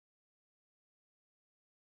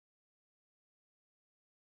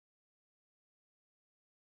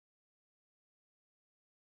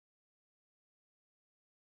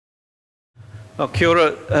Oh, kia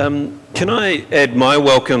ora. Can I add my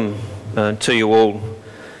welcome to you all?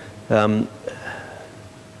 I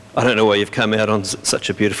don't know why you've come out on such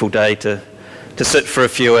a beautiful day to sit for a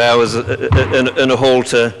few hours in a hall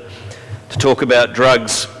to talk about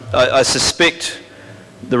drugs. I suspect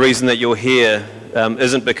the reason that you're here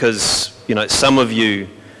isn't because, you know, some of you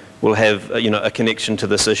will have, you know, a connection to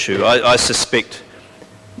this issue. I suspect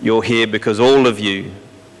you're here because all of you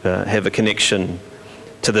have a connection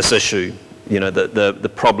to this issue. You know,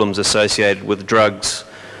 the problems associated with drugs.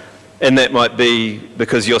 And that might be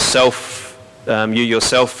because you yourself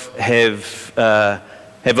have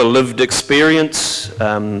a lived experience,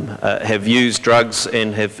 have used drugs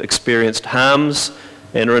and have experienced harms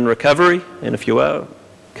and are in recovery. And if you are,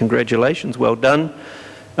 congratulations, well done.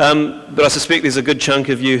 But I suspect there's a good chunk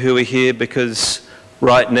of you who are here because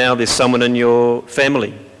right now there's someone in your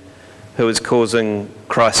family who is causing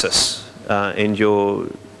crisis, and you're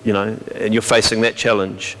facing that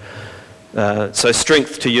challenge. So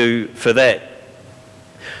strength to you for that.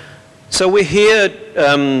 So we're here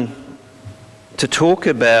to talk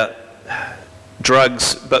about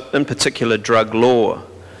drugs, but in particular drug law.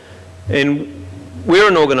 And we're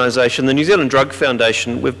an organisation, the New Zealand Drug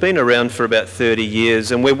Foundation. We've been around for about 30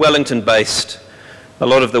 years and we're Wellington based. A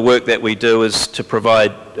lot of the work that we do is to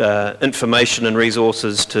provide information and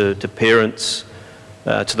resources to parents,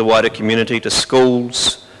 to the wider community, to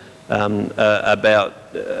schools, about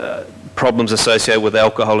problems associated with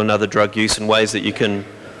alcohol and other drug use and ways that you can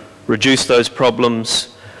reduce those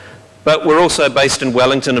problems. But we're also based in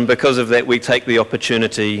Wellington, and because of that we take the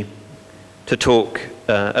opportunity to talk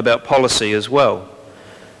about policy as well.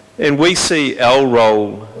 And we see our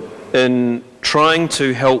role in trying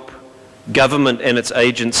to help government and its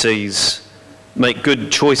agencies make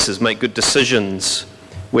good choices, make good decisions,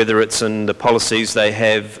 whether it's in the policies they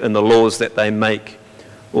have and the laws that they make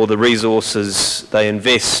or the resources they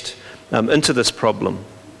invest into this problem.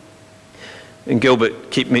 And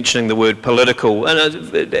Gilbert keep mentioning the word political, and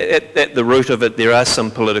at the root of it there are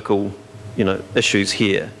some political, you know, issues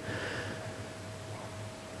here.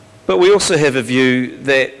 But we also have a view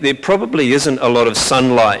that there probably isn't a lot of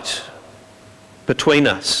sunlight between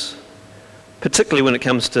us, particularly when it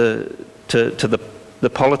comes to the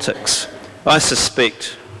politics. I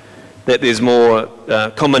suspect that there's more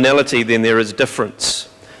commonality than there is difference.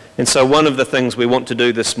 And so one of the things we want to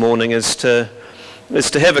do this morning is to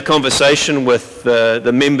have a conversation with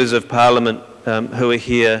the members of Parliament who are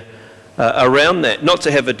here around that. Not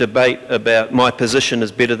to have a debate about my position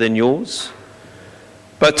is better than yours,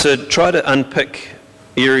 but to try to unpick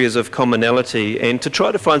areas of commonality and to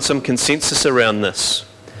try to find some consensus around this.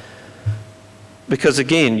 Because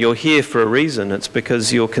again, you're here for a reason. It's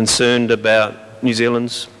because you're concerned about New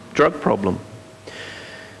Zealand's drug problem.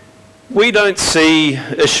 We don't see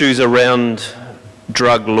issues around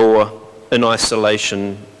drug law in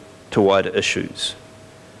isolation to wider issues.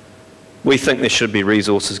 We think there should be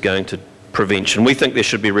resources going to prevention. We think there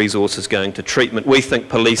should be resources going to treatment. We think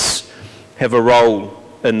police have a role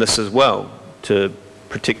in this as well to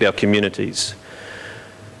protect our communities.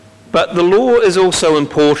 But the law is also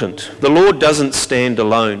important. The law doesn't stand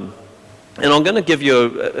alone. And I'm going to give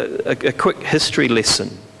you a quick history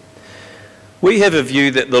lesson. We have a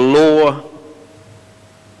view that the law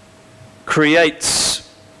creates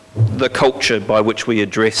the culture by which we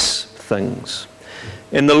address things.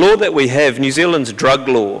 And the law that we have, New Zealand's drug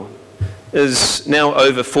law, is now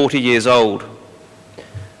over 40 years old.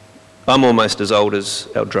 I'm almost as old as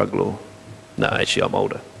our drug law. No, actually I'm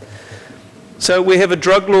older. So we have a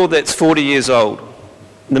drug law that's 40 years old.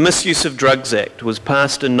 The Misuse of Drugs Act was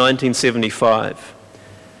passed in 1975.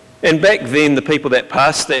 And back then the people that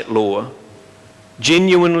passed that law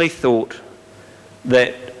genuinely thought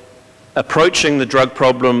that approaching the drug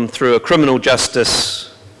problem through a criminal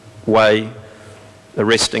justice way,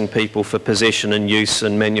 arresting people for possession and use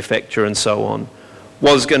and manufacture and so on,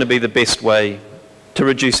 was going to be the best way to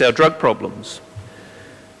reduce our drug problems.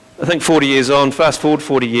 I think 40 years on, fast forward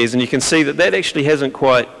 40 years, and you can see that that actually hasn't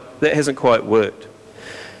quite worked.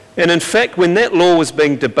 And in fact, when that law was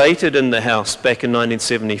being debated in the House back in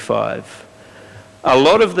 1975, a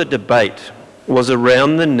lot of the debate was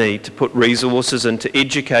around the need to put resources into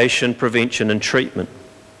education, prevention and treatment.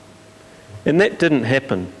 And that didn't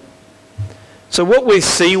happen. So what we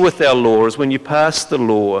see with our law is when you pass the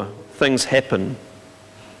law, things happen.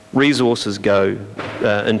 Resources go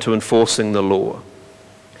into enforcing the law.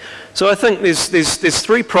 So I think there's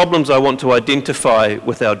three problems I want to identify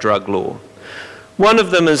with our drug law. One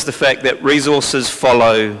of them is the fact that resources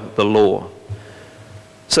follow the law.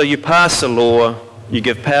 So you pass a law, you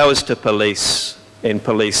give powers to police, and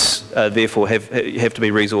police therefore have to be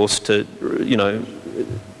resourced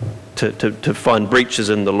to, to find breaches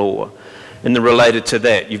in the law. And then related to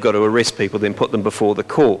that, you've got to arrest people, then put them before the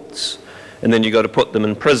courts, and then you've got to put them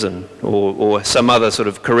in prison or some other sort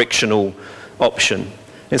of correctional option.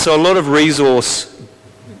 And so a lot of resource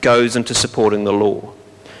goes into supporting the law.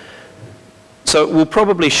 So it will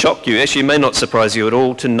probably shock you, actually it may not surprise you at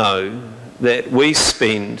all to know that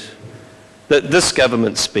that this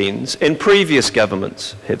government spends, and previous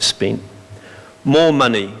governments have spent, more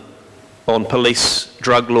money on police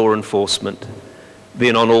drug law enforcement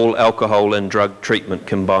than on all alcohol and drug treatment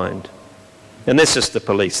combined. And that's just the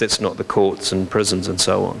police, that's not the courts and prisons and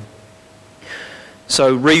so on.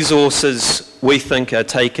 So resources, we think, are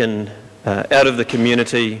taken out of the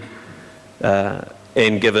community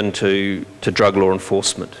and given to drug law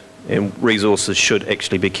enforcement. And resources should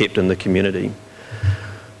actually be kept in the community.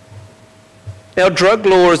 Our drug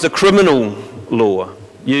law is a criminal law.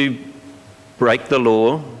 You break the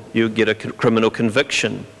law, you get a criminal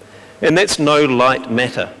conviction. And that's no light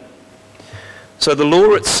matter. So the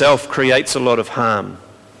law itself creates a lot of harm.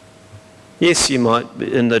 Yes, you might,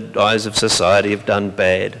 in the eyes of society, have done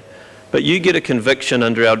bad, but you get a conviction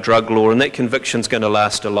under our drug law, and that conviction's going to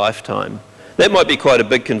last a lifetime. That might be quite a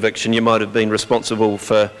big conviction. You might have been responsible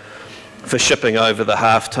for shipping over the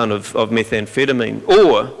half-ton of methamphetamine,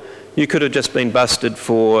 or you could have just been busted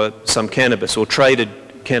for some cannabis or traded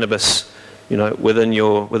cannabis, within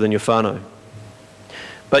your whānau.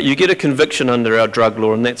 But you get a conviction under our drug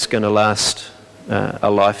law, and that's going to last a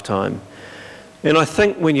lifetime. And I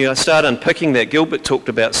think when you start unpicking that, Gilbert talked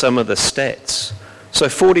about some of the stats. So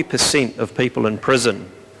 40% of people in prison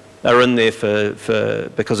are in there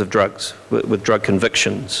because of drugs, with drug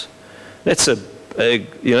convictions. That's a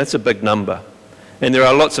big number. And there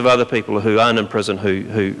are lots of other people who aren't in prison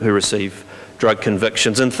who receive drug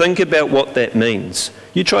convictions. And think about what that means.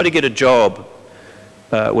 You try to get a job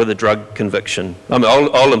with a drug conviction. I mean,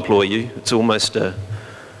 I'll employ you. It's almost a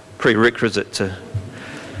prerequisite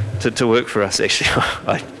to work for us, actually.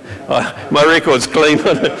 My record's clean.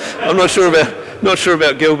 I'm not sure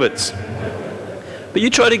about Gilbert's. But you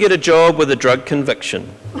try to get a job with a drug conviction,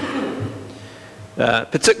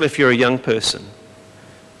 particularly if you're a young person.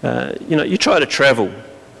 You try to travel.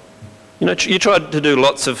 You try to do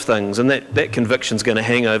lots of things, and that conviction's going to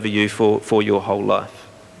hang over you for your whole life.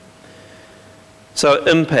 So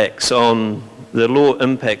the law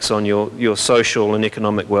impacts on your social and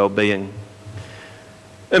economic well-being.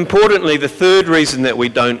 Importantly, the third reason that we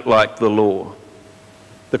don't like the law,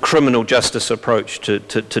 the criminal justice approach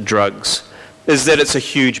to drugs, is that it's a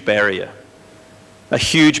huge barrier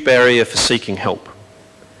for seeking help.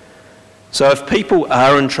 So if people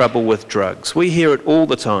are in trouble with drugs, we hear it all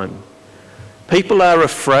the time, people are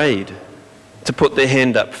afraid to put their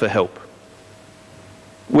hand up for help.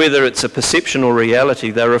 Whether it's a perception or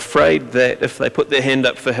reality, they're afraid that if they put their hand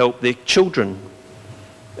up for help, their children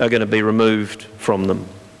are going to be removed from them.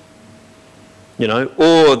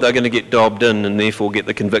 Or they're going to get dobbed in and therefore get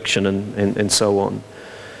the conviction and so on.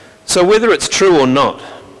 So whether it's true or not,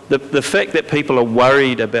 the fact that people are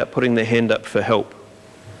worried about putting their hand up for help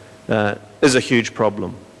is a huge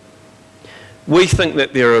problem. We think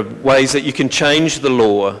that there are ways that you can change the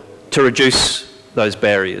law to reduce those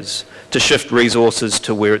barriers, to shift resources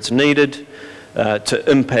to where it's needed,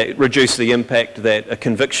 to reduce the impact that a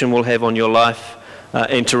conviction will have on your life,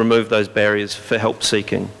 and to remove those barriers for help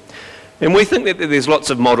seeking. And we think that there's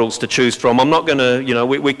lots of models to choose from. I'm not going to,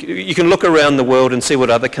 you can look around the world and see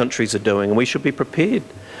what other countries are doing, and we should be prepared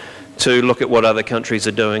to look at what other countries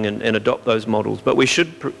are doing and adopt those models. But we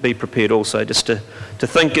should be prepared also just to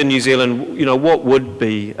think in New Zealand, what would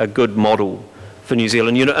be a good model for New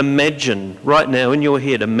Zealand. Imagine, right now in your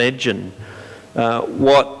head, imagine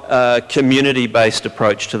what a community-based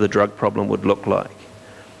approach to the drug problem would look like.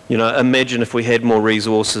 Imagine if we had more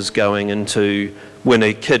resources going into when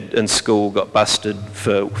a kid in school got busted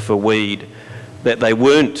for weed, that they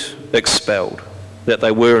weren't expelled, that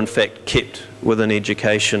they were in fact kept with an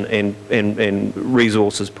education and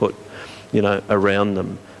resources put, around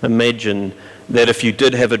them. Imagine that if you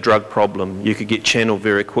did have a drug problem, you could get channeled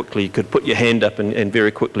very quickly, you could put your hand up and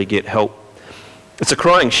very quickly get help. It's a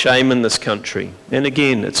crying shame in this country. And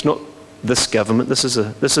again, it's not this government, this is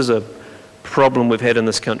a problem we've had in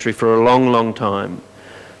this country for a long, long time.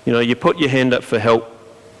 You put your hand up for help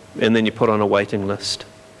and then you put on a waiting list.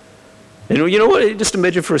 And you know what, just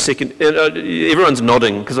imagine for a second, everyone's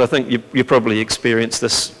nodding because I think you probably experienced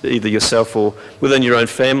this either yourself or within your own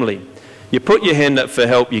family. You put your hand up for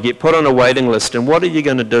help, you get put on a waiting list, and what are you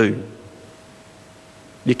going to do?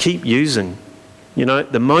 You keep using.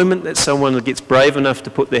 The moment that someone gets brave enough to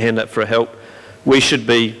put their hand up for help, we should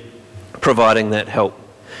be providing that help.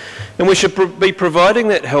 And we should be providing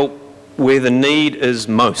that help where the need is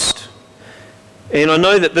most. And I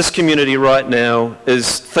know that this community right now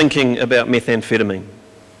is thinking about methamphetamine.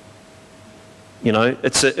 You know,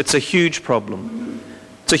 it's a huge problem.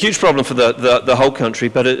 It's a huge problem for the whole country,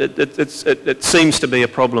 but it seems to be a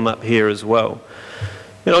problem up here as well.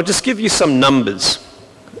 And I'll just give you some numbers.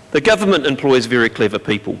 The government employs very clever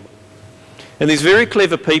people. And these very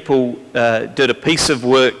clever people did a piece of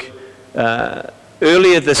work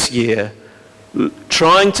earlier this year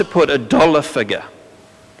trying to put a dollar figure,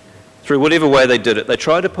 through whatever way they did it, they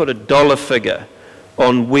tried to put a dollar figure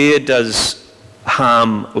on where does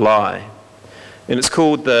harm lie. And it's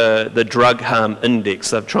called the Drug Harm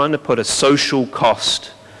Index. They're trying to put a social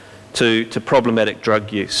cost to problematic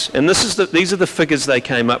drug use. And these are the figures they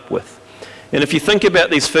came up with. And if you think about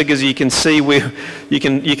these figures, you can see where you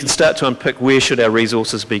can start to unpick where should our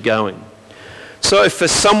resources be going. So for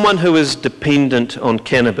someone who is dependent on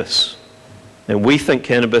cannabis, and we think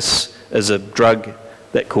cannabis is a drug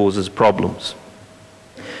that causes problems.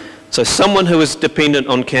 So someone who is dependent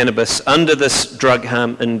on cannabis under this Drug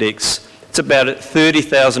Harm Index, it's about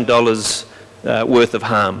 $30,000 worth of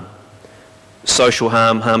harm. Social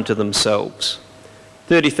harm, harm to themselves.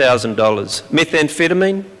 $30,000.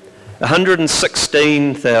 Methamphetamine,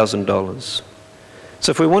 $116,000.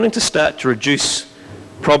 So if we're wanting to start to reduce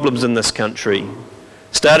problems in this country,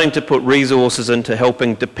 starting to put resources into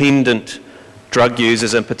helping dependent drug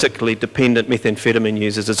users and particularly dependent methamphetamine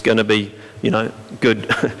users is going to be, you know, good.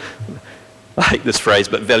 I hate this phrase,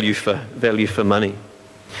 but value for money.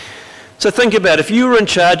 So think about, if you were in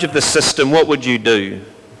charge of the system, what would you do?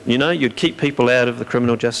 You know, you'd keep people out of the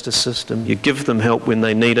criminal justice system. You'd give them help when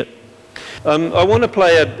they need it. I want to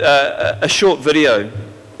play a short video,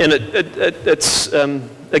 and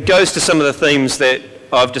it goes to some of the themes that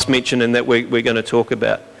I've just mentioned and that we're going to talk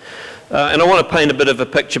about. And I want to paint a bit of a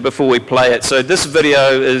picture before we play it. So this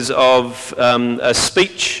video is of a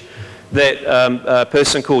speech that a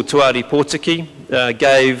person called Tuari Potiki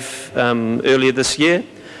gave earlier this year.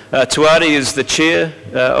 Tuari is the chair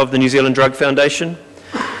of the New Zealand Drug Foundation.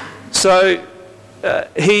 So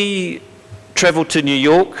he travelled to New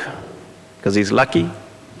York, because he's lucky,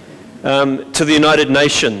 to the United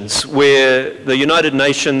Nations, where the United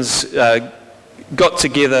Nations got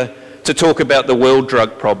together to talk about the world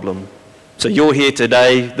drug problem. So you're here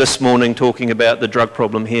today, this morning, talking about the drug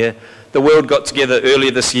problem here. The world got together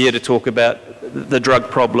earlier this year to talk about the drug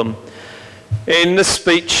problem. In this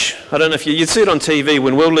speech, I don't know if you see it on TV,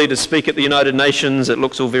 when world leaders speak at the United Nations, it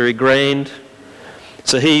looks all very grand.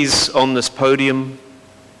 So he's on this podium,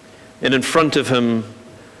 and in front of him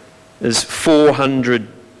is 400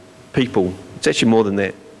 people. It's actually more than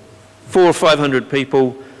that. 400 or 500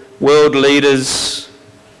 people, world leaders,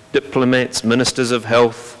 diplomats, ministers of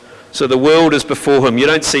health. So the world is before him. You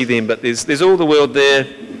don't see them, but there's all the world there.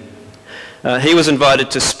 He was invited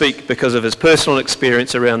to speak because of his personal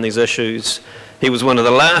experience around these issues. He was one of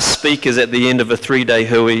the last speakers at the end of a 3-day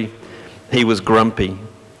hui. He was grumpy.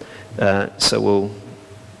 So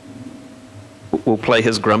we'll play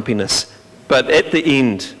his grumpiness. But at the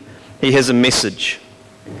end, he has a message.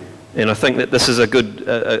 And I think that this is a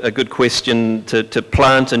good question to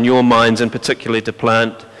plant in your minds, and particularly to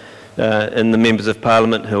plant in the members of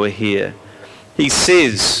Parliament who are here. He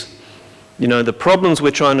says, you know, the problems we're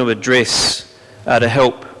trying to address are to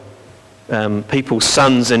help people's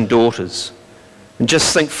sons and daughters. And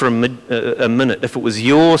just think for a minute, if it was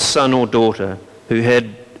your son or daughter who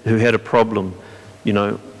had a problem, you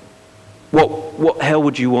know, how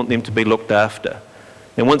would you want them to be looked after?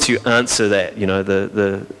 And once you answer that, you know,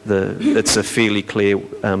 it's a fairly clear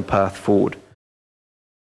path forward.